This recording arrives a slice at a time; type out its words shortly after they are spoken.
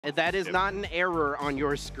That is not an error on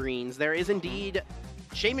your screens. There is indeed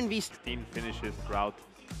Shaman V. 16 finishes throughout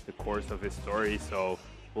the course of his story, so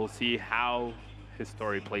we'll see how his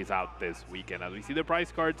story plays out this weekend. As we see the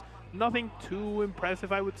prize cards, nothing too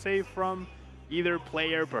impressive, I would say, from either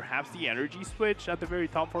player. Perhaps the energy switch at the very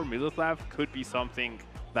top for Miloslav could be something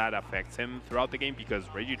that affects him throughout the game, because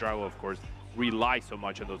Regidrago, of course, relies so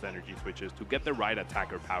much on those energy switches to get the right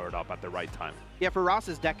attacker powered up at the right time. Yeah, for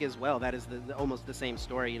Ross's deck as well, that is almost the same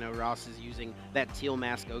story. You know, Ross is using that Teal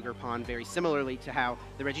Mask Ogre Pawn very similarly to how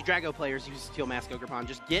the Regidrago players use Teal Mask Ogre Pawn.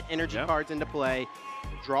 Just get energy cards into play,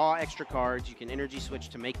 draw extra cards, you can energy switch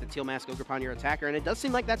to make the Teal Mask Ogre Pawn your attacker, and it does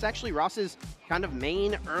seem like that's actually Ross's kind of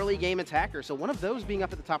main early game attacker, so one of those being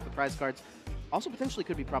up at the top of the prize cards also potentially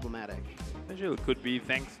could be problematic. Potentially it could be,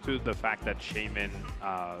 thanks to the fact that Shaman's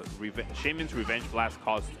Revenge Blast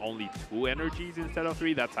costs only 2 energies instead of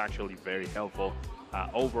 3. That's actually very helpful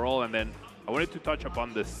overall. And then I wanted to touch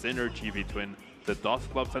upon the synergy between the Dust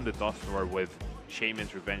Clubs and the Dust Sword with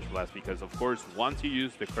Shaman's Revenge Blast, because of course once you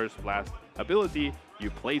use the Curse Blast ability, you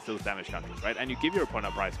place those damage counters, right? And you give your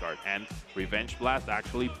opponent a prize card, and Revenge Blast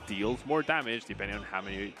actually deals more damage depending on how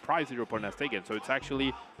many prizes your opponent has taken. So it's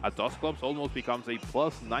actually, a Dust Clubs almost becomes a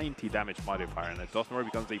plus 90 damage modifier, and a Dust Sword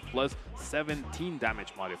becomes a plus 17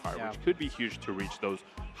 damage modifier, which could be huge to reach those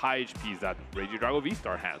high HPs that Regidrago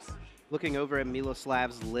V-Star has. Looking over at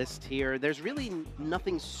Miloslav's list here, there's really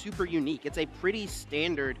nothing super unique. It's a pretty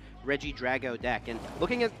standard Regidrago deck. And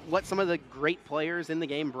looking at what some of the great players in the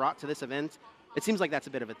game brought to this event, it seems like that's a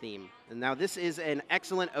bit of a theme. And now this is an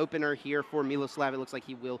excellent opener here for Miloslav. It looks like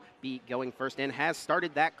he will be going first and has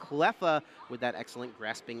started that Cleffa with that excellent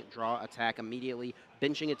grasping draw attack, immediately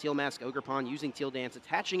benching a Teal Mask Ogre Pawn, using Teal Dance,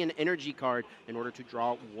 attaching an energy card in order to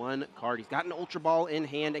draw 1 card. He's got an Ultra Ball in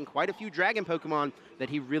hand and quite a few Dragon Pokemon that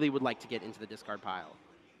he really would like to get into the discard pile.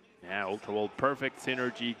 Yeah, Ultra Ball, perfect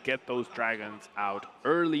synergy. Get those dragons out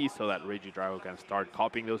early so that Regidrago can start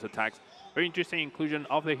copying those attacks. Very interesting inclusion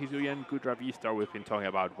of the Hisuian Gudra V-Star. We've been talking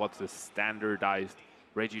about what's the standardized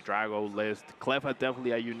Regidrago list. Cleffa,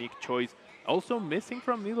 definitely a unique choice. Also missing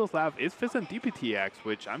from Miloslav is Fizantipi TX,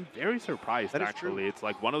 which I'm very surprised, actually. It's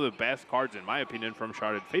like one of the best cards, in my opinion, from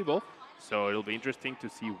Sharded Fable. So it'll be interesting to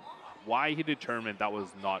see why he determined that was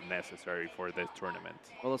not necessary for this tournament.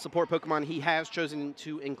 Well, a support Pokemon he has chosen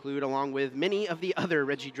to include, along with many of the other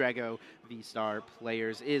Regidrago V-Star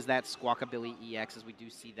players, is that Squawkabilly EX, as we do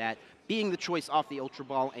see that being the choice off the Ultra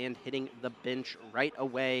Ball and hitting the bench right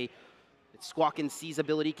away. Squawk and Seize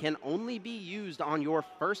ability can only be used on your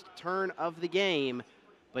first turn of the game,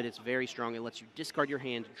 but it's very strong. It lets you discard your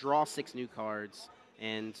hand, draw 6 new cards,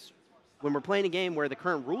 and when we're playing a game where the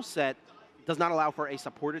current rule set does not allow for a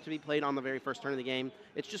supporter to be played on the very first turn of the game,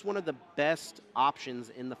 it's just one of the best options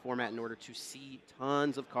in the format in order to see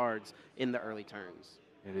tons of cards in the early turns.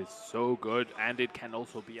 It is so good, and it can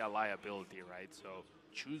also be a liability, right? So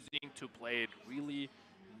choosing to play it really,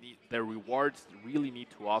 the rewards really need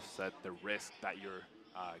to offset the risk that you're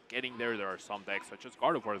getting there. There are some decks, such as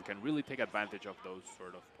Gardevoir, that can really take advantage of those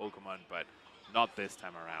sort of Pokemon, but not this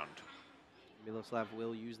time around. Miloslav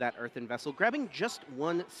will use that Earthen Vessel, grabbing just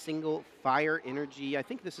 1 single Fire Energy. I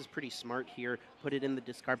think this is pretty smart here. Put it in the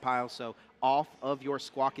discard pile, so off of your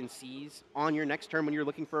Squawk and Seize. On your next turn, when you're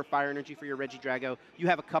looking for a Fire Energy for your Regidrago, you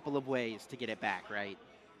have a couple of ways to get it back, right?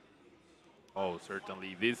 Oh,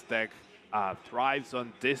 certainly. This deck thrives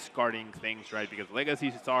on discarding things, right? Because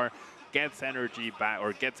Legacy Star gets energy back,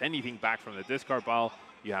 or gets anything back from the discard pile.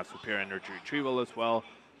 You have Superior Energy Retrieval as well.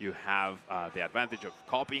 You have the advantage of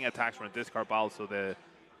copying attacks from a discard pile, so the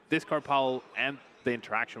discard pile and the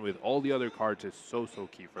interaction with all the other cards is so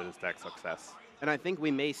key for this deck's success. And I think we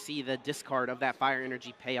may see the discard of that Fire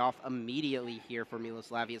Energy pay off immediately here for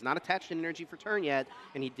Miloslav. He is not attached to energy for turn yet,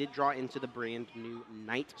 and he did draw into the brand new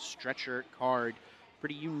Night Stretcher card.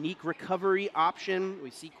 Pretty unique recovery option. We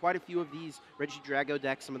see quite a few of these Regidrago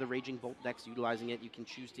decks, some of the Raging Bolt decks utilizing it. You can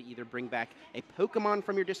choose to either bring back a Pokemon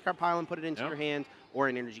from your discard pile and put it into your hand, or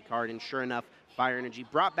an energy card. And sure enough, Fire Energy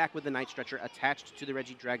brought back with the Night Stretcher attached to the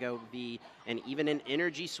Regidrago V, and even an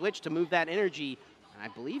energy switch to move that energy. And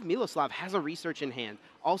I believe Miloslav has a Research in hand,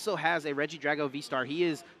 also has a Regidrago V-Star. He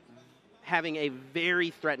is having a very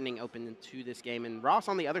threatening open to this game. And Ross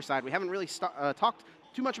on the other side, we haven't really talked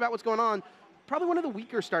too much about what's going on. Probably one of the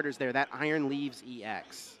weaker starters there, that Iron Leaves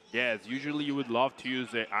EX. Yes, usually you would love to use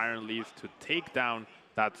the Iron Leaves to take down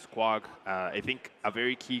that Squawk. I think a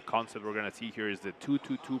very key concept we're going to see here is the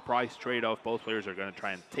 2-2-2 prize trade-off. Both players are going to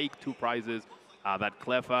try and take 2 prizes. That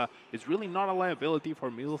Cleffa is really not a liability for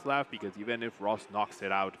Miloslav, because even if Ross knocks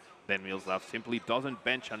it out, then Miloslav simply doesn't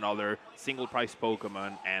bench another single prize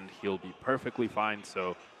Pokemon and he'll be perfectly fine.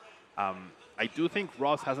 So I do think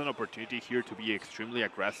Ross has an opportunity here to be extremely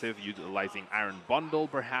aggressive, utilizing Iron Bundle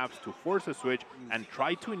perhaps to force a switch and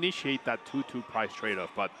try to initiate that 2-2 price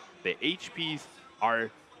trade-off. But the HPs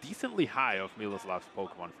are decently high of Miloslav's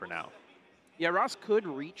Pokemon for now. Yeah, Ross could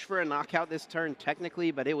reach for a knockout this turn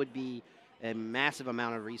technically, but it would be a massive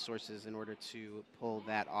amount of resources in order to pull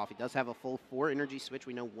that off. He does have a full 4 energy switch.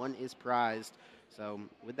 We know 1 is prized. So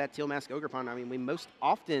with that Teal Mask Ogerpon, I mean, we most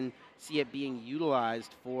often see it being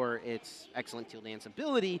utilized for its excellent Teal Dance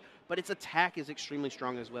ability, but its attack is extremely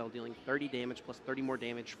strong as well, dealing 30 damage plus 30 more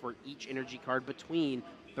damage for each energy card between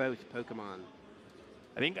both Pokemon.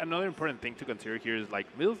 I think another important thing to consider here is like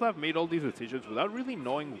Miloslav made all these decisions without really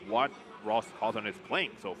knowing what Ross Cawthon is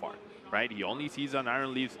playing so far, right? He only sees an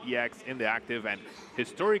Iron Leaves EX in the active, and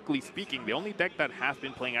historically speaking, the only deck that has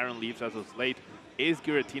been playing Iron Leaves as of late is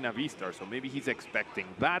Giratina V-Star, so maybe he's expecting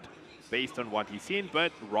that based on what he's seen,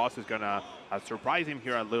 but Ross is gonna surprise him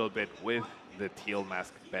here a little bit with the Teal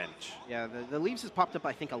Mask bench. Yeah, the Leaves has popped up,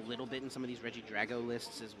 I think, a little bit in some of these Regidrago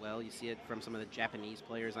lists as well. You see it from some of the Japanese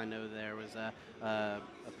players. I know there was a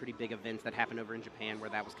pretty big event that happened over in Japan where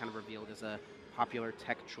that was kind of revealed as a popular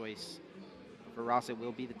tech choice. For Ross, it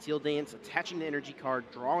will be the Teal Dance, attaching the energy card,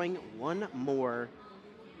 drawing 1 more,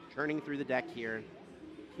 turning through the deck here.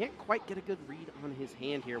 Can't quite get a good read on his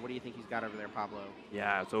hand here. What do you think he's got over there, Pablo?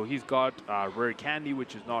 Yeah, so he's got Rare Candy,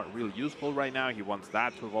 which is not really useful right now. He wants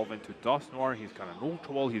that to evolve into Dusknoir. He's got an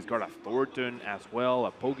Ultra Ball. He's got a Thornton as well,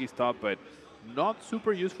 a Pokestop, but not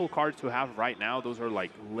super useful cards to have right now. Those are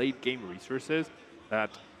like late game resources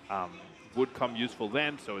that would come useful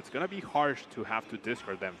then, so it's going to be harsh to have to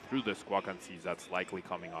discard them through the Squawk and Seize that's likely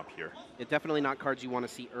coming up here. Yeah, definitely not cards you want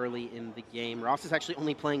to see early in the game. Ross is actually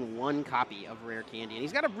only playing 1 copy of Rare Candy, and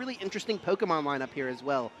he's got a really interesting Pokemon lineup here as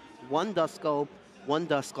well. 1 Duskull, 1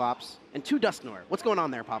 Dusclops, and 2 Dusknoir. What's going on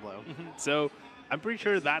there, Pablo? So I'm pretty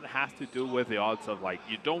sure that has to do with the odds of, like,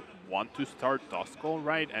 you don't want to start Duskull,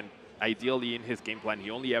 right? And ideally in his game plan, he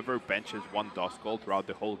only ever benches 1 Duskull throughout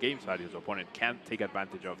the whole game, so that his opponent can't take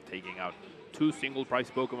advantage of taking out 2 single-price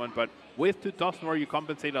Pokemon. But with 2 Dusknoir, you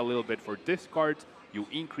compensate a little bit for discards. You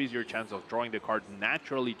increase your chance of drawing the card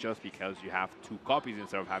naturally just because you have 2 copies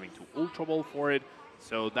instead of having to Ultra Ball for it.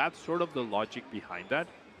 So that's sort of the logic behind that.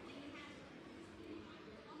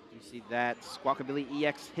 You see that Squawkabilly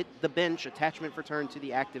EX hit the bench, attachment for turn to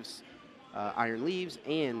the active Iron Leaves,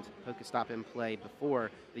 and Pokestop in play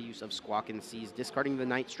before the use of Squawk and Seize, discarding the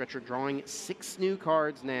Night Stretcher, drawing 6 new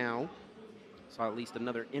cards now. Saw at least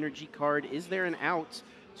another energy card. Is there an out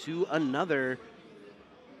to another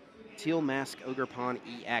Teal Mask Ogerpon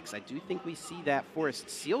EX? I do think we see that Forest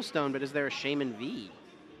Sealstone, but is there a Shaman V?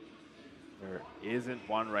 There isn't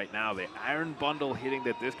one right now. The Iron Bundle hitting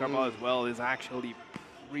the discard pile as well is actually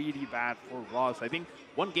pretty bad for Ross. I think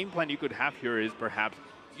one game plan you could have here is perhaps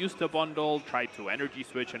use the bundle, try to energy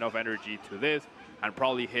switch enough energy to this, and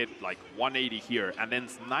probably hit like 180 here, and then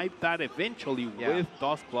snipe that eventually with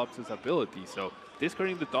Dusclops' ability. So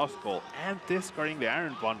discarding the Duskull and discarding the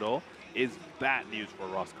Iron Bundle is bad news for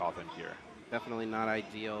Ross Cawthon here. Definitely not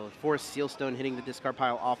ideal. Forest Sealstone hitting the discard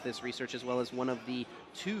pile off this research, as well as one of the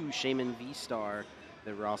 2 Shaman V-Star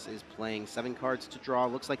that Ross is playing. 7 cards to draw.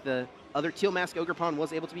 Looks like the other Teal Mask Ogerpon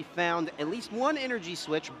was able to be found. At least 1 energy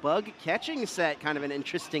switch. Bug Catching Set, kind of an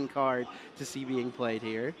interesting card to see being played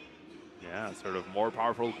here. Yeah, sort of more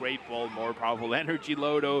powerful Great Ball, more powerful Energy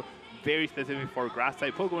Lodo, very specific for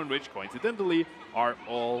Grass-type Pokemon, which coincidentally are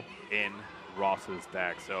all in Ross's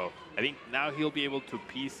deck. So I think now he'll be able to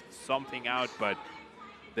piece something out, but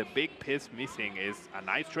the big piece missing is a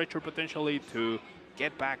Night Stretcher potentially to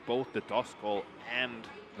get back both the Duskull and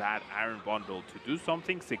that Iron Bundle to do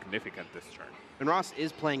something significant this turn. And Ross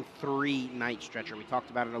is playing 3 Night Stretcher. We talked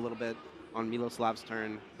about it a little bit on Miloslav's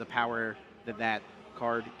turn, the power that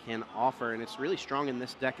card can offer, and it's really strong in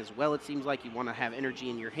this deck as well. It seems like you want to have energy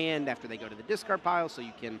in your hand after they go to the discard pile so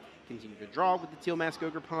you can continue to draw with the Teal Mask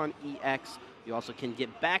Ogerpon EX. You also can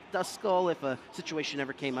get back Duskull if a situation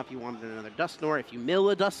ever came up you wanted another Dusknoir. If you mill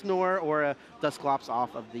a Dusknoir or a Dusclops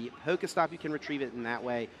off of the Pokestop, you can retrieve it in that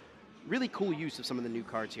way. Really cool use of some of the new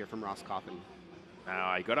cards here from Ross Cawthon. Now,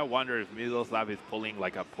 I gotta wonder if Miloslav is pulling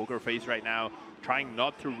like a poker face right now, trying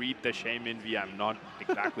not to read the Shaman V. I'm not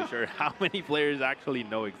exactly sure how many players actually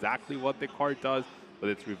know exactly what the card does, but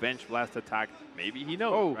it's Revenge Blast attack. Maybe he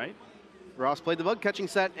knows, right? Ross played the Bug Catching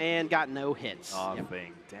Set and got no hits.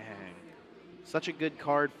 Nothing, dang. Such a good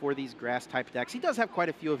card for these grass-type decks. He does have quite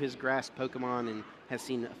a few of his grass Pokemon and has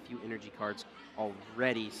seen a few energy cards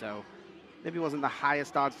already, so maybe it wasn't the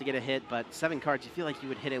highest odds to get a hit, but 7 cards, you feel like you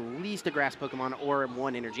would hit at least a grass Pokemon or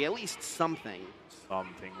 1 energy, at least something.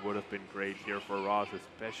 Something would have been great here for Ross,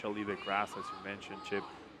 especially the grass, as you mentioned, Chip.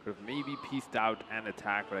 Could have maybe pieced out an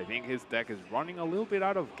attack, but I think his deck is running a little bit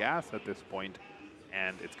out of gas at this point,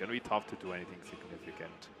 and it's going to be tough to do anything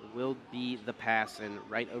significant. Will be the pass, and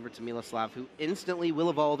right over to Miloslav, who instantly will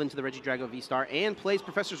evolve into the Regidrago V-Star and plays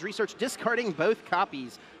Professor's Research, discarding both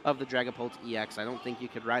copies of the Dragapult EX. I don't think you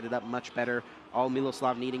could write it up much better. All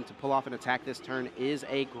Miloslav needing to pull off an attack this turn is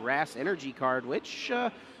a Grass Energy card, which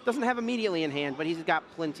doesn't have immediately in hand, but he's got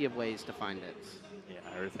plenty of ways to find it. Yeah,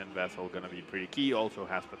 Earthen Vessel going to be pretty key. Also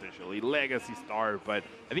has potentially Legacy Star, but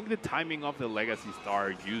I think the timing of the Legacy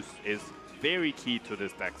Star use is very key to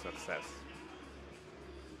this deck's success.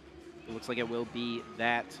 It looks like it will be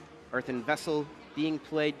that Earthen Vessel being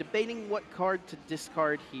played, debating what card to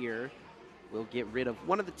discard here. We'll get rid of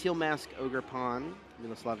one of the Teal Mask Ogre Pawn.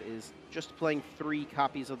 Miloslav is just playing 3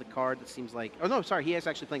 copies of the card. That seems like, oh no, sorry, he is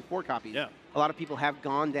actually playing 4 copies. Yeah. A lot of people have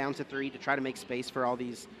gone down to 3 to try to make space for all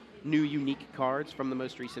these new unique cards from the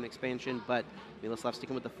most recent expansion, but Miloslav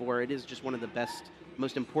sticking with the 4. It is just one of the best,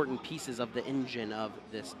 most important pieces of the engine of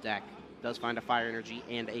this deck. Does find a Fire Energy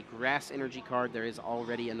and a Grass Energy card. There is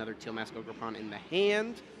already another Teal Mask Ogre Pawn in the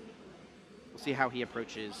hand. We'll see how he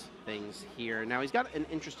approaches things here. Now, he's got an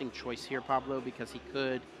interesting choice here, Pablo, because he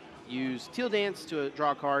could use Teal Dance to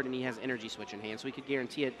draw a card, and he has Energy Switch in hand, so he could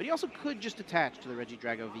guarantee it. But he also could just attach to the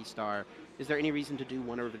Regidrago V-Star. Is there any reason to do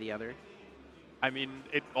one over the other? I mean,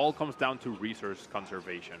 it all comes down to resource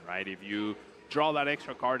conservation, right? If you draw that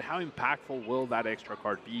extra card, how impactful will that extra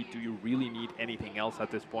card be? Do you really need anything else at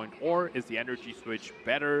this point? Or is the Energy Switch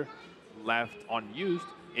better left unused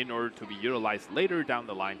in order to be utilized later down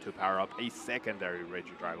the line to power up a secondary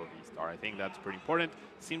Regidrago V-Star? I think that's pretty important.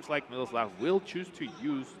 Seems like Miloslav will choose to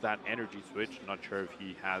use that Energy Switch. Not sure if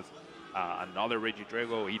he has another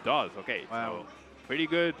Regidrago. He does. Okay, wow. So pretty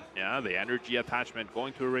good. Yeah, the energy attachment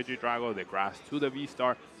going to a Regidrago, the Grass to the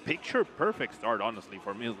V-Star. Picture perfect start, honestly,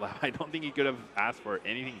 for Miloslav. I don't think he could have asked for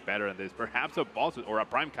anything better than this. Perhaps a boss or a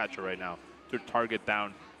Prime Catcher right now to target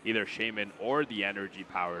down either Shaman or the energy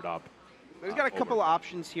powered up. He's got a couple of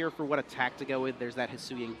options here for what attack to go with. There's that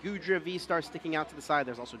Hisuian Gudra V-Star sticking out to the side.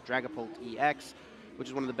 There's also Dragapult EX, which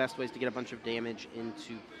is one of the best ways to get a bunch of damage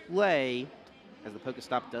into play, as the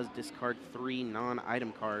Pokestop does discard 3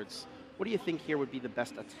 non-item cards. What do you think here would be the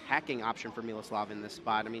best attacking option for Miloslav in this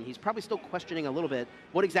spot? I mean, he's probably still questioning a little bit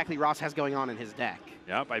what exactly Ross has going on in his deck.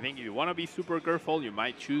 Yep, I think if you want to be super careful, you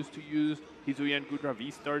might choose to use Hisuian Gudra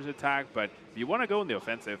V-Star's attack, but if you want to go in the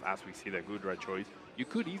offensive, as we see the Gudra choice, you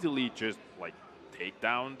could easily just, like, take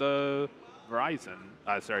down the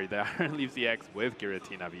the Iron Leaves EX with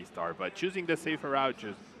Giratina V-Star, but choosing the safer route,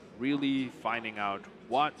 just really finding out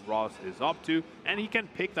what Ross is up to, and he can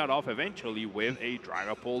pick that off eventually with a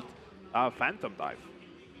Dragapult Phantom Dive.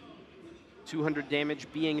 200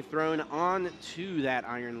 damage being thrown on to that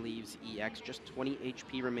Iron Leaves EX. Just 20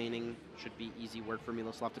 HP remaining. Should be easy work for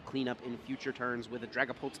Miloslav to clean up in future turns with a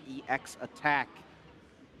Dragapult EX attack.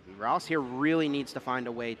 And Ross here really needs to find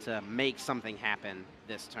a way to make something happen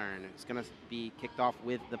this turn. It's going to be kicked off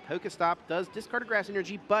with the Pokestop. Does discard a Grass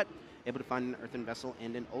Energy, but able to find an Earthen Vessel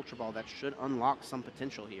and an Ultra Ball. That should unlock some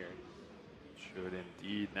potential here. Should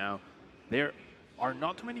indeed. Now, there are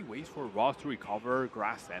not too many ways for Ross to recover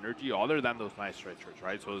Grass Energy other than those Night Stretchers,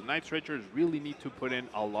 right? So the Night Stretchers really need to put in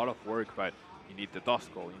a lot of work, but you need the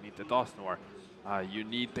Duskull, you need the Dusknoir, you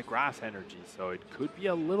need the Grass Energy. So it could be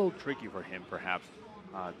a little tricky for him, perhaps,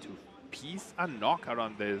 to piece a knockout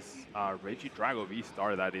on this Regidrago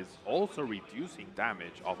V-Star that is also reducing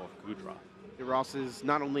damage off of Gudra. Ross is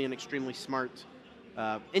not only an extremely smart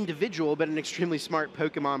individual, but an extremely smart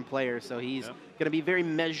Pokemon player. So he's going to be very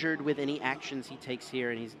measured with any actions he takes here,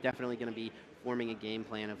 and he's definitely going to be forming a game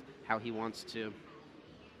plan of how he wants to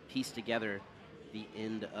piece together the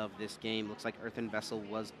end of this game. Looks like Earthen Vessel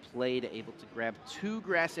was played, able to grab 2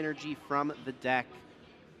 Grass Energy from the deck.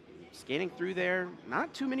 Scanning through there,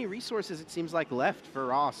 not too many resources it seems like left for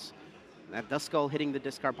Ross. That Duskull hitting the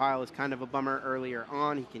discard pile is kind of a bummer earlier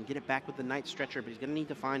on. He can get it back with the Night Stretcher, but he's going to need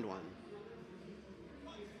to find one.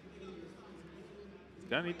 He's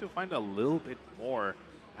going to need to find a little bit more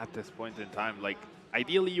at this point in time. Like,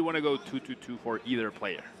 ideally, you want to go 2-2-2 for either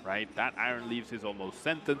player, right? That Iron Leaves is almost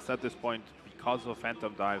sentenced at this point because of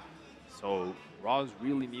Phantom Dive. So Ross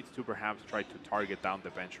really needs to perhaps try to target down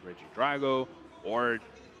the bench Regidrago, or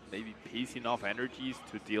maybe piecing off energies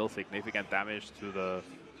to deal significant damage to the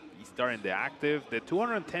V-Star in the active. The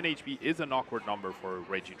 210 HP is an awkward number for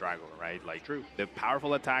Regidrago, right? Like, true. The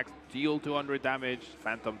powerful attacks deal 200 damage,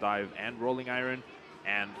 Phantom Dive and Rolling Iron,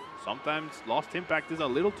 and sometimes Lost Impact is a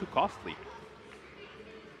little too costly.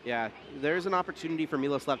 Yeah, there's an opportunity for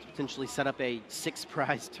Miloslav to potentially set up a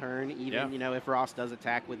 6-prize turn, even, Yeah. you know, if Ross does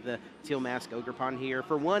attack with the Teal Mask Ogre Pawn here.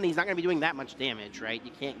 For one, he's not going to be doing that much damage, right?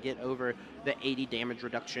 You can't get over the 80 damage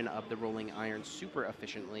reduction of the Rolling Iron super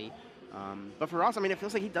efficiently. But for Ross, I mean, it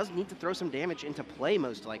feels like he does need to throw some damage into play,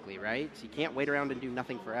 most likely, right? So he can't wait around and do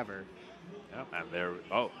nothing forever. Yeah, and there.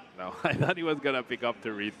 Oh no, I thought he was gonna pick up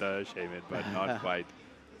to read the Shaman, but not quite.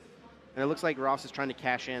 And it looks like Ross is trying to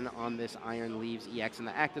cash in on this Iron Leaves EX in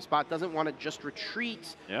the active spot. Doesn't want to just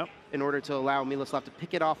retreat in order to allow Miloslav to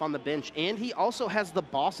pick it off on the bench. And he also has the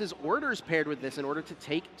boss's orders paired with this in order to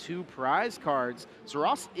take 2 prize cards. So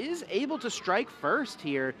Ross is able to strike first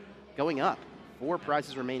here, going up. 4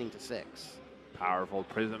 prizes remaining to 6. Powerful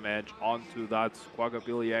Prism Edge onto that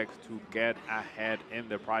Squawkabilly X to get ahead in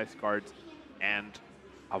the prize cards and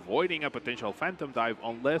avoiding a potential Phantom Dive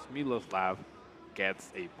unless Miloslav gets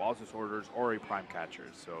a boss's orders or a prime catcher.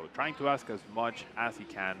 So trying to ask as much as he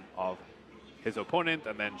can of his opponent,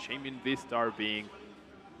 and then Shaman Vistar being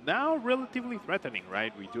now relatively threatening,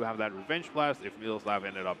 right? We do have that Revenge Blast. If Miloslav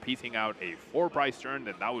ended up piecing out a 4-prize turn,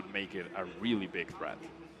 then that would make it a really big threat.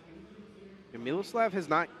 And Miloslav has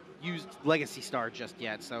not used Legacy Star just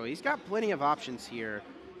yet, so he's got plenty of options here.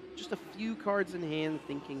 Just a few cards in hand,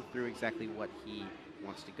 thinking through exactly what he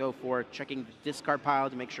wants to go for, checking the discard pile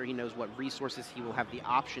to make sure he knows what resources he will have the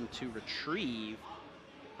option to retrieve.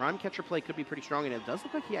 Prime Catcher play could be pretty strong, and it does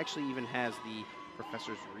look like he actually even has the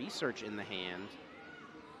Professor's Research in the hand.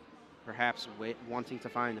 Perhaps wanting to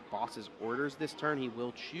find boss's orders this turn, he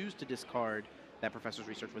will choose to discard that Professor's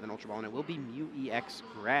Research with an Ultra Ball, and it will be Mew EX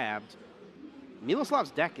grabbed. Miloslav's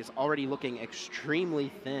deck is already looking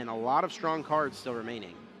extremely thin. A lot of strong cards still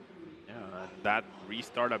remaining. Yeah, that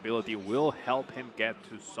restart ability will help him get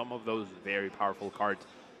to some of those very powerful cards.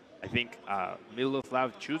 I think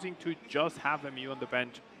Miloslav choosing to just have a Mew on the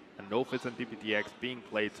bench and no Fizz and DPTX being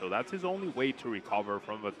played, so that's his only way to recover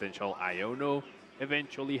from potential Iono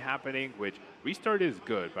eventually happening, which restart is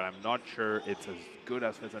good, but I'm not sure it's as good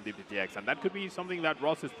as Fizz and DPTX, and that could be something that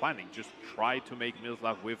Ross is planning. Just try to make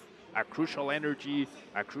Miloslav with a crucial energy,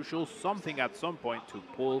 a crucial something at some point to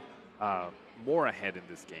pull more ahead in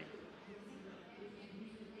this game.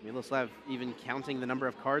 Miloslav even counting the number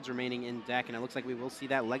of cards remaining in deck, and it looks like we will see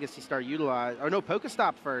that Legacy Star utilized. Or no,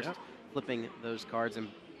 Pokestop first, flipping those cards, and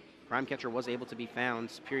Prime Catcher was able to be found.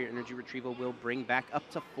 Superior Energy Retrieval will bring back up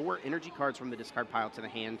to 4 energy cards from the discard pile to the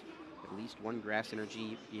hand. At least 1 Grass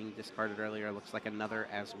Energy being discarded earlier. Looks like another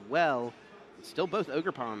as well. Still both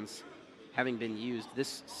Ogre Pawns having been used.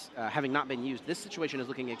 Having not been used, this situation is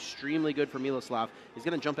looking extremely good for Miloslav. He's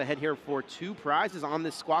going to jump ahead here for 2 prizes on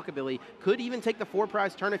this Squawkabilly. Could even take the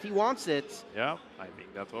 4-prize turn if he wants it. Yeah, I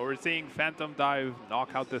think that's what we're seeing. Phantom Dive,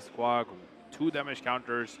 knock out the Squawk, 2 damage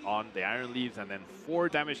counters on the Iron Leaves, and then 4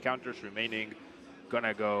 damage counters remaining.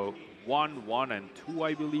 Gonna go 1, 1, and 2,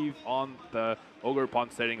 I believe, on the Ogre Pawn,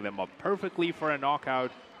 setting them up perfectly for a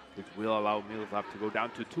knockout, which will allow Miloslav to go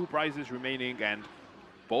down to 2 prizes remaining, and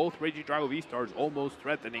both Regidrago V-Stars almost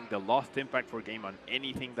threatening the lost impact for game on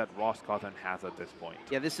anything that Ross Cawthon has at this point.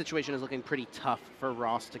 Yeah, this situation is looking pretty tough for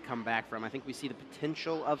Ross to come back from. I think we see the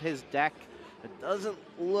potential of his deck. It doesn't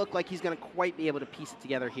look like he's going to quite be able to piece it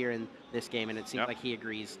together here in this game, and it seems like he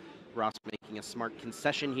agrees. Ross making a smart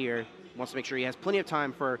concession here. Wants to make sure he has plenty of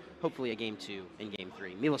time for hopefully a Game 2 and Game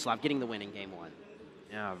 3. Miloslav getting the win in Game 1.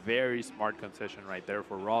 Yeah, very smart concession right there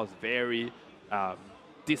for Ross. Very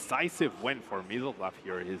decisive win for Miloslav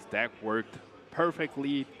here. His deck worked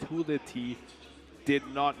perfectly to the T. Did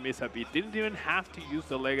not miss a beat. Didn't even have to use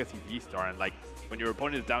the Legacy V-Star. And like, when your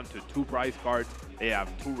opponent is down to 2 prize cards, they have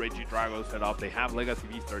 2 Regidragos set up. They have Legacy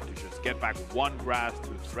V-Star to just get back 1 Grass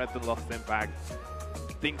to threaten lost impact.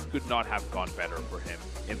 Things could not have gone better for him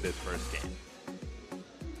in this first game.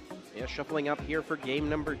 Yeah, shuffling up here for game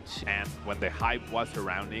number 2. And when the hype was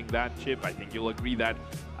surrounding that chip, I think you'll agree that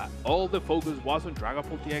all the focus was on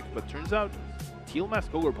Dragapult EX, but turns out Teal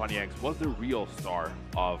Mask Ogre Pawn EX was the real star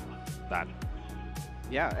of that.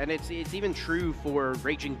 Yeah, and it's even true for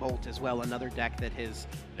Raging Bolt as well, another deck that has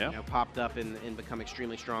popped up and become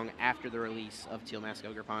extremely strong after the release of Teal Mask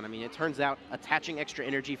Ogre Pawn. I mean, it turns out attaching extra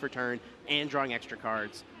energy for turn and drawing extra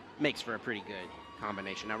cards makes for a pretty good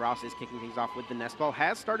combination. Now Ross is kicking things off with the Nest Ball,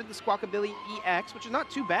 has started the Squawkabilly EX, which is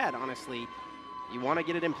not too bad, honestly. You want to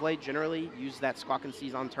get it in play generally, use that Squawk and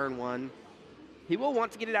Seize on turn 1. He will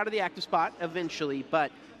want to get it out of the active spot eventually,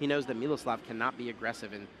 but he knows that Miloslav cannot be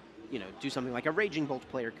aggressive and do something like a Raging Bolt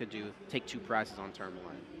player could do, take 2 prizes on turn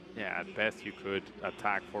 1. Yeah, at best you could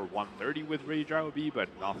attack for 130 with Regidrago V, but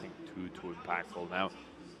nothing too impactful. Now,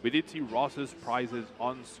 We did see Ross's prizes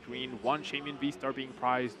on screen. One Shaman V-Star being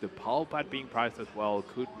prized, the Pulpad being prized as well.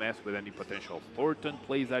 Could mess with any potential Thornton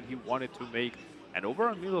plays that he wanted to make. And over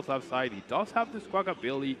on Miloslav's side, he does have the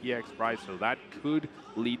Squawkabilly EX prize, so that could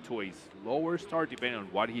lead to a slower start depending on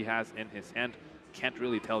what he has in his hand. Can't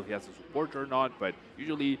really tell if he has a support or not, but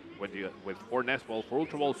usually with 4 Nest Ball, 4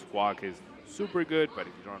 Ultra Ball, Squawk is super good, but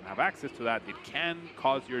if you don't have access to that, it can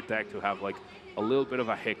cause your deck to have like a little bit of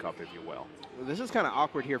a hiccup, if you will. Well, this is kind of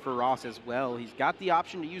awkward here for Ross as well. He's got the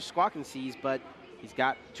option to use Squawk and Seize, but he's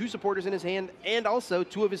got 2 supporters in his hand and also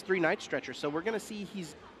 2 of his 3 Night Stretchers, so we're going to see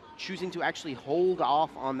he's choosing to actually hold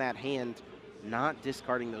off on that hand, not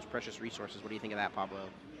discarding those precious resources. What do you think of that, Pablo?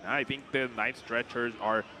 I think the Night Stretchers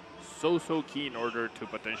are so key in order to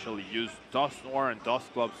potentially use Dusknoir and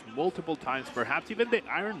Dusclops multiple times, perhaps even the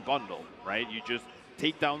Iron Bundle, right? You just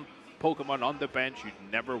take down Pokemon on the bench, you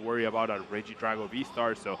never worry about a Regidrago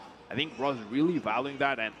V-Star, so I think Ross is really valuing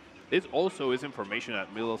that, and this also is information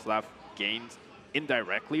that Miloslav gains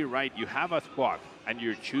indirectly, right? You have a Squawk, and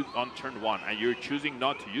you're on turn 1, and you're choosing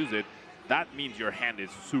not to use it. That means your hand is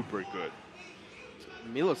super good.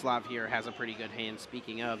 Miloslav here has a pretty good hand.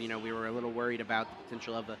 Speaking of, we were a little worried about the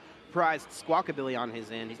potential of the prized Squawkabilly on his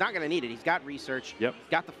end. He's not going to need it. He's got Research. Yep. He's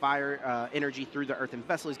got the Fire energy through the Earthen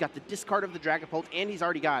Vessel. He's got the discard of the Dragapult, and he's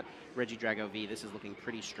already got Regidrago V. This is looking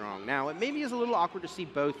pretty strong. Now, it maybe is a little awkward to see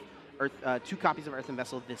both 2 copies of Earthen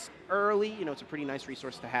Vessel this early. It's a pretty nice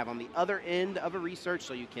resource to have on the other end of a Research,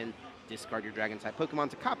 so you can discard your Dragon-type Pokemon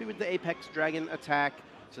to copy with the Apex Dragon attack,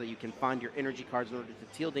 so that you can find your energy cards in order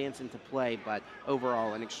to Teal Dance into play, but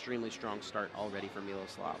overall, an extremely strong start already for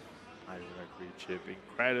Miloslav. I would agree, Chip.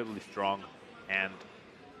 Incredibly strong, and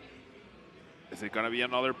is it going to be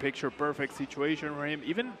another picture-perfect situation for him?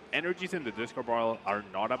 Even energies in the discard pile are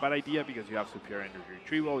not a bad idea because you have Superior Energy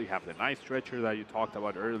Retrieval, you have the Night Stretcher that you talked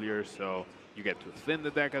about earlier, so you get to thin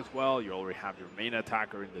the deck as well. You already have your main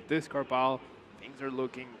attacker in the discard pile. Things are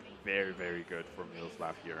looking very good for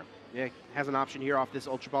Miloslav here. Yeah, has an option here off this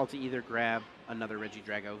Ultra Ball to either grab another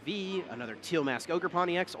Regidrago V, another Teal Mask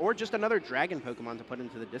Ogerpon EX, or just another Dragon Pokemon to put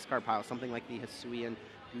into the discard pile. Something like the Hisuian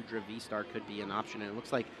Goodra V-Star could be an option, and it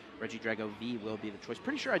looks like Regidrago V will be the choice.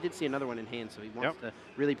 Pretty sure I did see another one in hand, so he wants to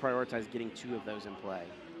really prioritize getting 2 of those in play.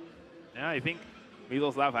 Yeah, I think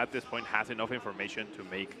Miloslav at this point has enough information to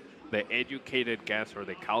make the educated guess or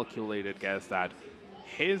the calculated guess that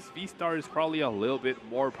his V-Star is probably a little bit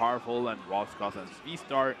more powerful than Ross Cawthon's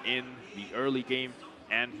V-Star in the early game,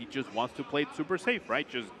 and he just wants to play it super safe, right?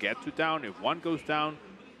 Just get 2 down. If 1 goes down,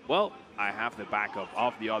 well, I have the backup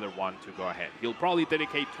of the other one to go ahead. He'll probably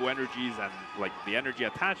dedicate 2 energies and like the energy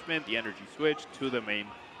attachment, the energy switch to the main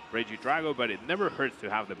Regidrago, but it never hurts to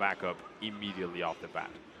have the backup immediately off the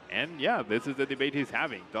bat. And yeah, this is the debate he's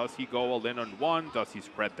having. Does he go all in on 1? Does he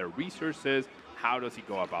spread the resources? How does he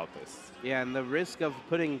go about this? Yeah, and the risk of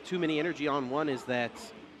putting too many energy on 1 is that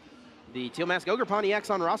the Teal Mask Ogerpon EX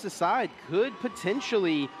on Ross's side could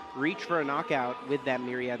potentially reach for a knockout with that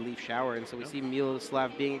Myriad Leaf Shower. And so we see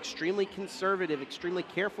Miloslav being extremely conservative, extremely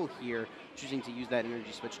careful here, choosing to use that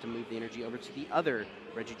energy switch to move the energy over to the other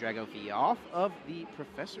Regidrago V. Off of the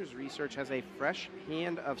Professor's Research, has a fresh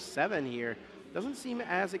hand of 7 here. Doesn't seem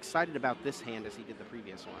as excited about this hand as he did the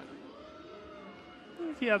previous one.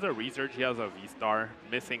 He has a Research, he has a V-Star,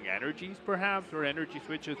 missing energies perhaps, or energy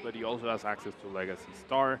switches, but he also has access to Legacy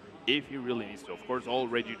Star if he really needs to. Of course, all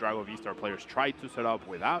Regidrago V-Star players try to set up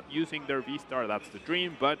without using their V-Star, that's the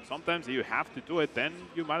dream, but sometimes if you have to do it, then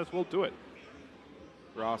you might as well do it.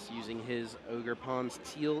 Ross using his Ogerpon's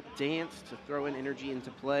Teal Dance to throw an energy into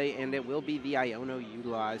play, and it will be the Iono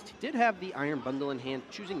utilized. He did have the Iron Bundle in hand,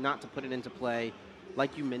 choosing not to put it into play.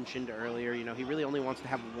 Like you mentioned earlier, he really only wants to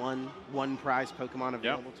have one prize Pokemon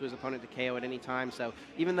available to his opponent to KO at any time. So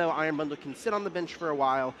even though Iron Bundle can sit on the bench for a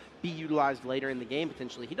while, be utilized later in the game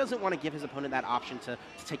potentially, he doesn't want to give his opponent that option to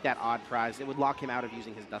take that odd prize. It would lock him out of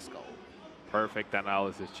using his Duskull. Perfect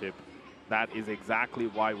analysis, Chip. That is exactly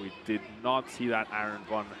why we did not see that Iron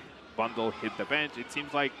Bundle hit the bench. It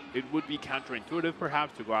seems like it would be counterintuitive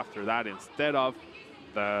perhaps to go after that instead of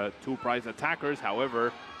the 2 prize attackers.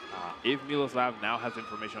 However, if Miloslav now has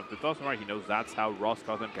information of the Dusknoir, he knows that's how Ross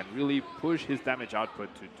Cawthon can really push his damage output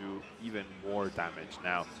to do even more damage.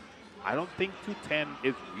 Now, I don't think 210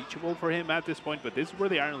 is reachable for him at this point, but this is where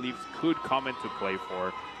the Iron Leaves could come into play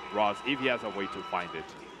for Ross if he has a way to find it.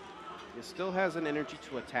 He still has an energy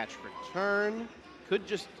to attach for turn. Could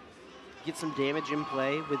just get some damage in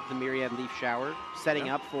play with the Myriad Leaf Shower, setting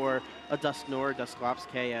up for a Dusknoir, Dusclops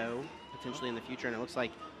KO, potentially in the future, and it looks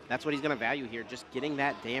like that's what he's going to value here, just getting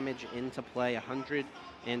that damage into play.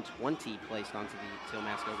 120 placed onto the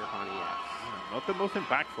Teal'c Ogerpon EX. Not the most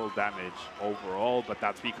impactful damage overall, but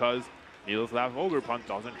that's because Miloslav Ogerpon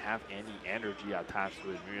doesn't have any energy attached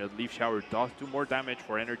to it. Myriad Leaf Shower does do more damage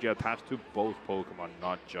for energy attached to both Pokemon,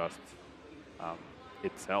 not just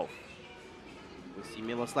itself. We see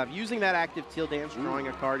Miloslav using that active Teal Dance, drawing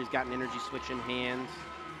a card. He's got an energy switch in hand,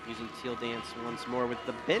 using Teal Dance once more with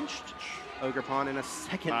the benched Ogerpon and a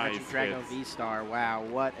second Regidrago V-Star. Wow,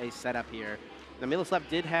 what a setup here. Now, Miloslav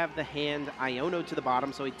did have the hand Iono to the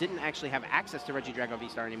bottom, so he didn't actually have access to Regidrago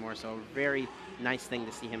V-Star anymore, so a very nice thing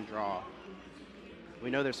to see him draw. We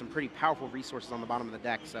know there's some pretty powerful resources on the bottom of the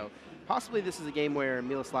deck, so possibly this is a game where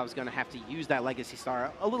Miloslav's going to have to use that Legacy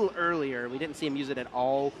Star a little earlier. We didn't see him use it at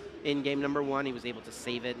all in game number 1. He was able to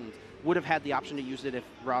save it and would have had the option to use it if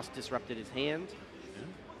Ross disrupted his hand. Yeah.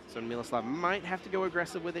 So Miloslav might have to go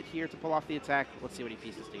aggressive with it here to pull off the attack. Let's see what he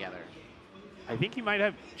pieces together. I think he might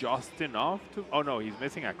have just enough to. Oh no, he's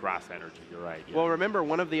missing a grass energy. You're right. Yeah. Well, remember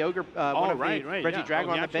one of the Regidrago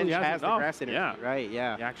on the bench has the grass energy. Yeah. Right.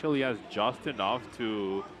 Yeah. He actually has just enough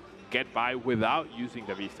to get by without using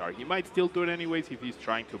the V-Star. He might still do it anyways if he's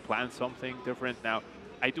trying to plan something different. Now,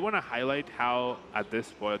 I do want to highlight how at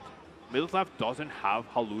this point Miloslav doesn't have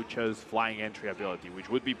Halucha's flying entry ability, which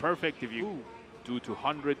would be perfect if you do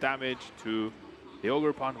 200 damage to the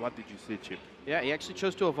Ogerpon. What did you see, Chip? Yeah, he actually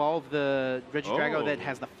chose to evolve the Regidrago that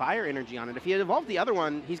has the fire energy on it. If he had evolved the other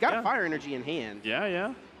one, he's got fire energy in hand.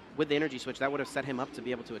 Yeah. With the energy switch, that would have set him up to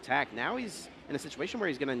be able to attack. Now he's in a situation where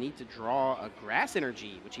he's going to need to draw a grass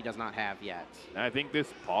energy, which he does not have yet. And I think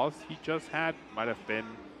this pause he just had might have been,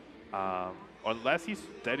 unless he's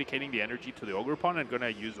dedicating the energy to the Ogerpon and going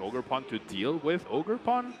to use Ogerpon to deal with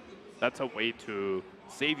Ogerpon, that's a way to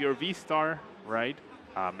save your V-Star, right?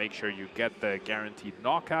 Make sure you get the guaranteed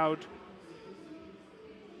knockout.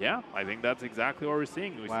 Yeah, I think that's exactly what we're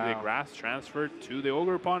seeing. We see the grass transferred to the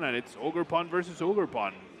Ogerpon, and it's Ogerpon versus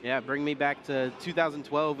Ogerpon. Yeah, bring me back to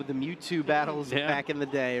 2012 with the Mewtwo battles back in the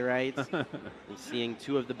day, right? And seeing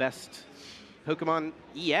two of the best Pokemon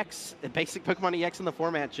EX, basic Pokemon EX in the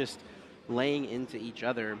format, just laying into each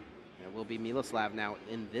other. It will be Miloslav now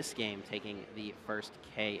in this game taking the first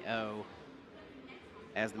KO,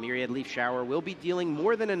 as the Myriad Leaf Shower will be dealing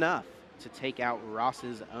more than enough to take out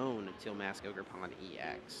Ross's own Teal'c Ogerpon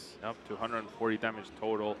EX. Up to 140 damage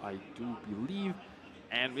total, I do believe.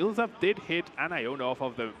 And Miloslav did hit an Iono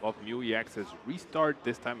off of Mew EX's restart.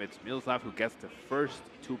 This time it's Miloslav who gets the first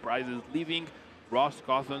 2 prizes, leaving Ross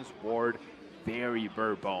Cawthon's board very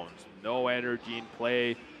bare bones. No energy in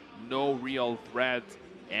play, no real threat,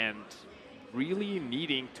 and really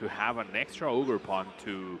needing to have an extra Ogerpon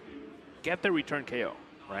to get the return KO,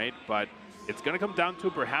 right? But it's going to come down to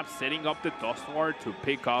perhaps setting up the Dusknoir to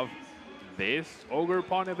pick off this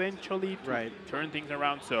Ogerpon eventually to turn things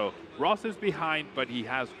around. So Ross is behind, but he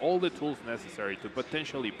has all the tools necessary to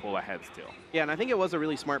potentially pull ahead still. Yeah, and I think it was a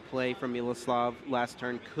really smart play from Miloslav last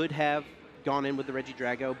turn. Could have gone in with the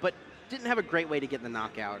Regidrago, but didn't have a great way to get the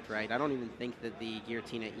knockout, right? I don't even think that the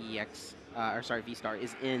Giratina EX, V-Star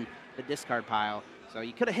is in the discard pile. So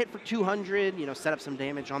you could have hit for 200, set up some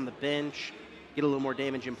damage on the bench, get a little more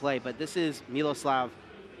damage in play. But this is Miloslav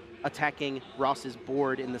attacking Ross's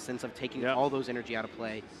board in the sense of taking all those energy out of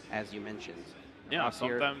play, as you mentioned. Yeah,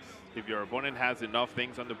 sometimes if your opponent has enough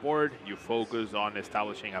things on the board, you focus on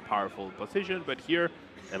establishing a powerful position. But here,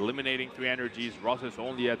 eliminating 3 energies, Ross's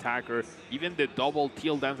only attacker, even the double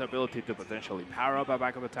Teal Dance ability to potentially power up a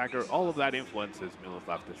backup attacker, all of that influences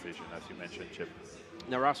Miloslav's decision, as you mentioned, Chip.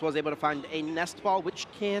 Now, Ross was able to find a Nest Ball, which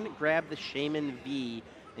can grab the Shaman V,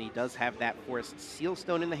 and he does have that Forest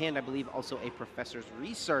Sealstone in the hand, I believe also a Professor's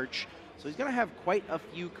Research. So he's going to have quite a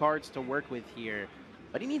few cards to work with here.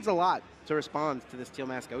 But he needs a lot to respond to this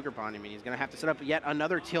Teal'c Ogerpon. I mean, he's going to have to set up yet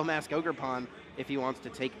another Teal'c Ogerpon if he wants to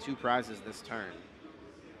take 2 prizes this turn.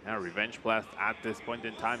 Now, Revenge Blast at this point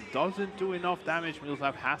in time doesn't do enough damage.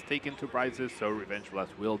 Miloslav has taken 2 prizes, so Revenge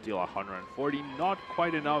Blast will deal 140. Not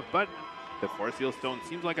quite enough, but the Force Seal Stone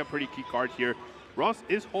seems like a pretty key card here. Ross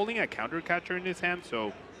is holding a Counter Catcher in his hand,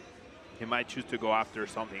 so he might choose to go after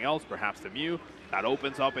something else, perhaps the Mew. That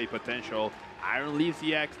opens up a potential Iron Leaves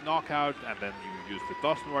EX knockout, and then you use the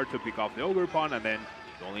Dusknoir to pick off the Ogerpon, and then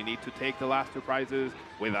you only need to take the last 2 prizes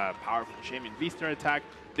with a powerful Shaman V-Star attack.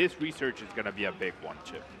 This research is going to be a big one,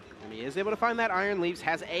 Chip. And he is able to find that Iron Leaves,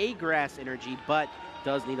 has a grass energy, but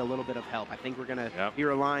does need a little bit of help. I think we're going to be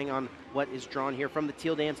relying on what is drawn here from the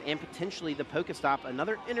Teal Dance and potentially the Pokestop.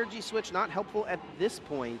 Another energy switch, not helpful at this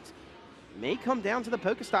point. May come down to the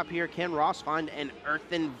Pokestop here. Can Ross find an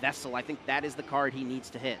Earthen Vessel? I think that is the card he needs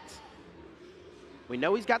to hit. We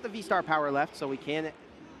know he's got the V-Star power left, so we can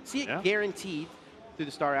see it guaranteed through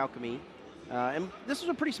the Star Alchemy. And this was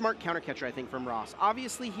a pretty smart counter catcher, I think, from Ross.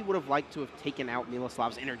 Obviously, he would have liked to have taken out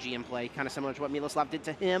Miloslav's energy in play, kind of similar to what Miloslav did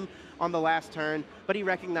to him on the last turn, but he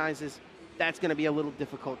recognizes that's going to be a little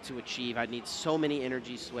difficult to achieve. I'd need so many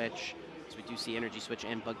energy switch. So we do see energy switch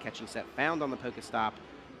and bug catching set found on the Pokestop.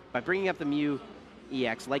 By bringing up the Mew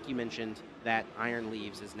EX, like you mentioned, that Iron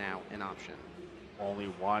Leaves is now an option. Only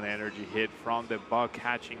one energy hit from the bug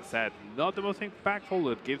catching set. Not the most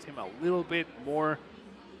impactful. It gives him a little bit more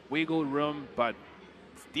wiggle room, but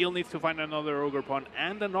still needs to find another Ogerpon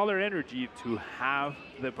and another energy to have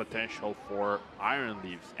the potential for Iron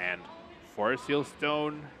Leaves. And Forest Seal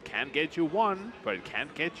Stone can get you one, but it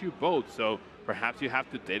can't get you both. So perhaps you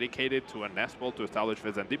have to dedicate it to a Nest Ball to establish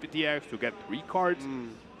Serendipity X to get 3 cards.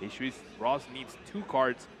 The issue is Ross needs 2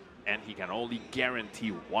 cards, and he can only guarantee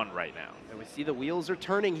 1 right now. And we see the wheels are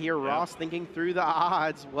turning here. Yep. Ross thinking through the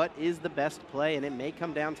odds. What is the best play? And it may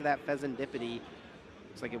come down to that Serendipity.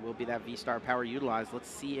 Looks like it will be that V-Star power utilized. Let's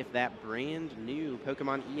see if that brand new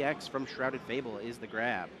Pokemon EX from Shrouded Fable is the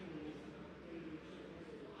grab.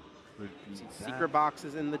 Secret Box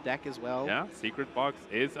is in the deck as well. Yeah, Secret Box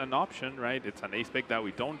is an option, right? It's an ace pick that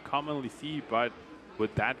we don't commonly see, but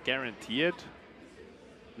would that guarantee it?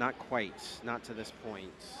 Not quite, not to this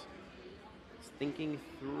point. Thinking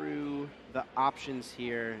through the options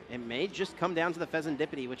here, it may just come down to the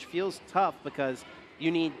Serendipity, which feels tough because you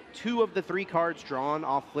need 2 of the 3 cards drawn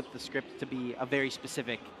off Flip the Script to be a very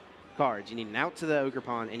specific cards. You need an out to the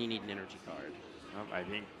Ogerpon, and you need an energy card. I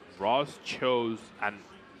think Ross chose an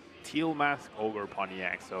Teal Mask Ogerpon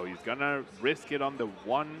EX, so he's gonna risk it on the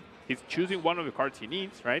one. He's choosing one of the cards he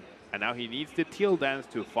needs, right? And now he needs the Teal Dance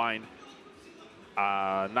to find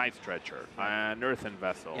a Night Stretcher, an Earthen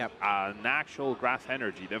Vessel, an actual Grass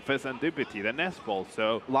Energy, the Serendipity, the Nest Ball.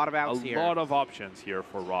 So a lot of outs here. A lot of options here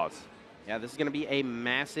for Ross. Yeah, this is going to be a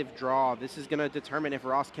massive draw. This is going to determine if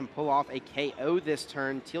Ross can pull off a KO this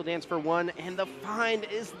turn. Teal Dance for 1, and the find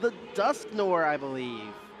is the Dusknoir, I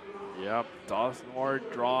believe. Yep, Dusknoir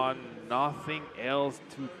drawn. Nothing else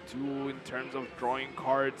to do in terms of drawing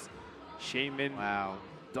cards. Shaman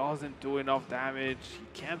doesn't do enough damage.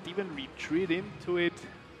 He can't even retreat into it.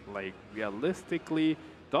 Like, realistically,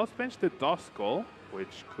 does bench the Duskull,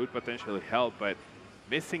 which could potentially help, but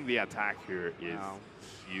missing the attack here is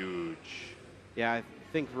huge. Yeah, I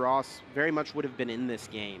think Ross very much would have been in this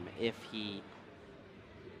game if he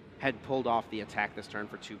had pulled off the attack this turn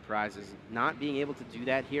for 2 prizes. Not being able to do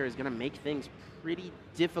that here is going to make things pretty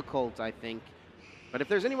difficult, I think. But if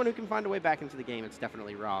there's anyone who can find a way back into the game, it's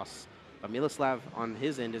definitely Ross. But Miloslav, on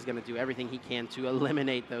his end, is going to do everything he can to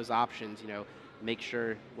eliminate those options. You know, make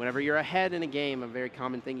sure whenever you're ahead in a game, a very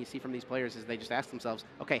common thing you see from these players is they just ask themselves,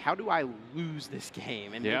 okay, how do I lose this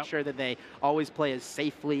game? And make sure that they always play as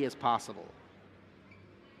safely as possible.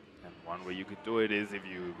 And one way you could do it is if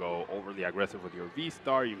you go overly aggressive with your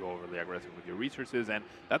V-Star, you go overly aggressive with your resources, and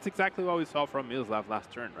that's exactly what we saw from Miloslav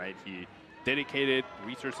last turn, right? He dedicated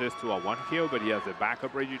resources to a 1 KO, but he has a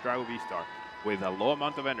backup Regidrago V-Star with a low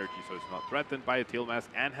amount of energy, so it's not threatened by a Teal Mask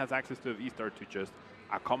and has access to a V-Star to just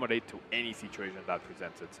accommodate to any situation that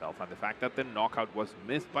presents itself. And the fact that the knockout was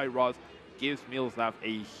missed by Ross gives Miloslav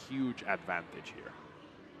a huge advantage here.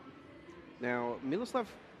 Now, Miloslav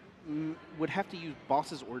would have to use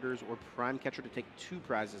Boss's Orders or Prime Catcher to take 2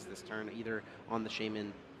 prizes this turn, either on the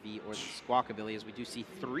Shaman V or the Squawk ability, as we do see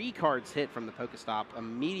 3 cards hit from the Pokestop,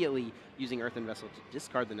 immediately using Earthen Vessel to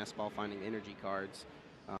discard the Nest Ball, finding energy cards.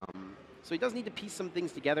 So he does need to piece some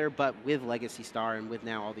things together, but with Legacy Star and with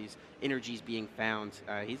now all these energies being found,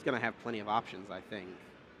 he's going to have plenty of options, I think.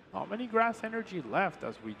 Not many grass energy left,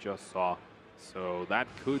 as we just saw. So that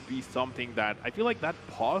could be something that, I feel like that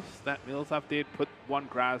pause that Miloslav did, put 1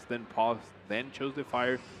 grass, then pause, then chose the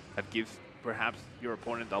fire, that gives perhaps your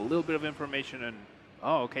opponent a little bit of information and,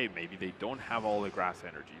 oh, okay, maybe they don't have all the grass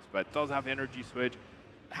energies, but does have energy switch,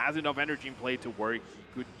 has enough energy in play to work. He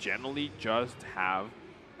could generally just have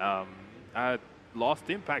a lost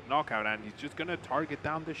impact knockout, and he's just going to target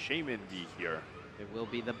down the Shaman V here. It will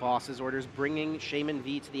be the Boss's Orders bringing Shaman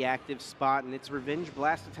V to the active spot, and its Revenge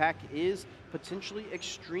Blast attack is potentially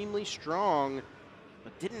extremely strong,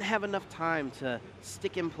 but didn't have enough time to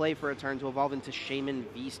stick in play for a turn to evolve into Shaman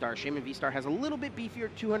V-Star. Shaman V-Star has a little bit beefier,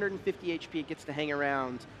 250 HP. It gets to hang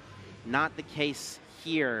around. Not the case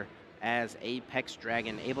here, as Apex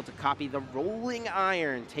Dragon able to copy the Rolling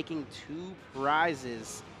Iron, taking 2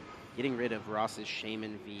 prizes, getting rid of Ross's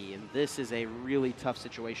Shaman V. And this is a really tough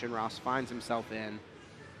situation Ross finds himself in.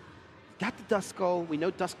 Got the Duskull. We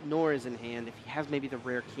know Dusknoir is in hand. If he has maybe the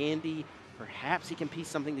rare candy, Perhaps he can piece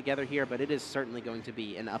something together here, but it is certainly going to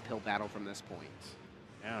be an uphill battle from this point.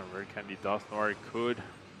 Yeah, Rare Candy Dusknoir could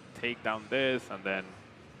take down this and then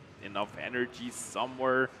enough energy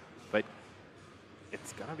somewhere, but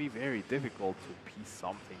it's gonna be very difficult to piece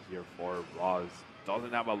something here for Ross.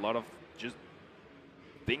 Doesn't have a lot of just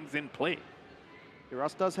things in play.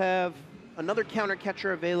 Ross does have another counter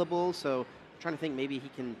catcher available, so I'm trying to think maybe he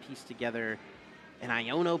can piece together an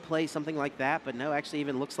Iono play, something like that, but no, actually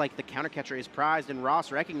even looks like the counter catcher is prized, and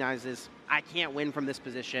Ross recognizes, I can't win from this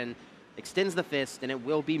position, extends the fist, and it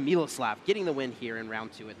will be Miloslav getting the win here in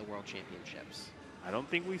round 2 at the World Championships. I don't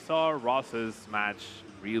think we saw Ross's match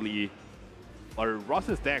really, or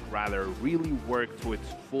Ross's deck rather, really work to its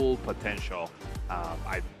full potential.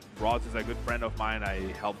 Ross is a good friend of mine.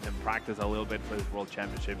 I helped him practice a little bit for his World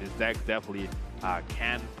Championship. His deck definitely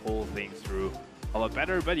can pull things through a lot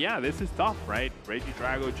better, but yeah, this is tough, right?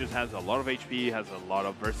 Regidrago just has a lot of HP, has a lot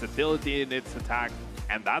of versatility in its attack,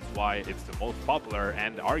 and that's why it's the most popular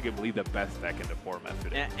and arguably the best deck in the format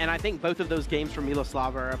today. And I think both of those games from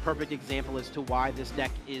Miloslav are a perfect example as to why this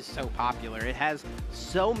deck is so popular. It has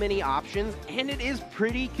so many options, and it is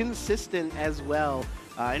pretty consistent as well.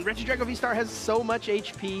 And Regidrago V-Star has so much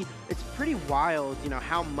HP, it's pretty wild, you know,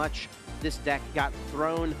 how much this deck got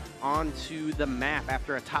thrown onto the map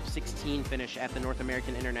after a top 16 finish at the North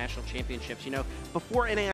American International Championships. You know, before NAI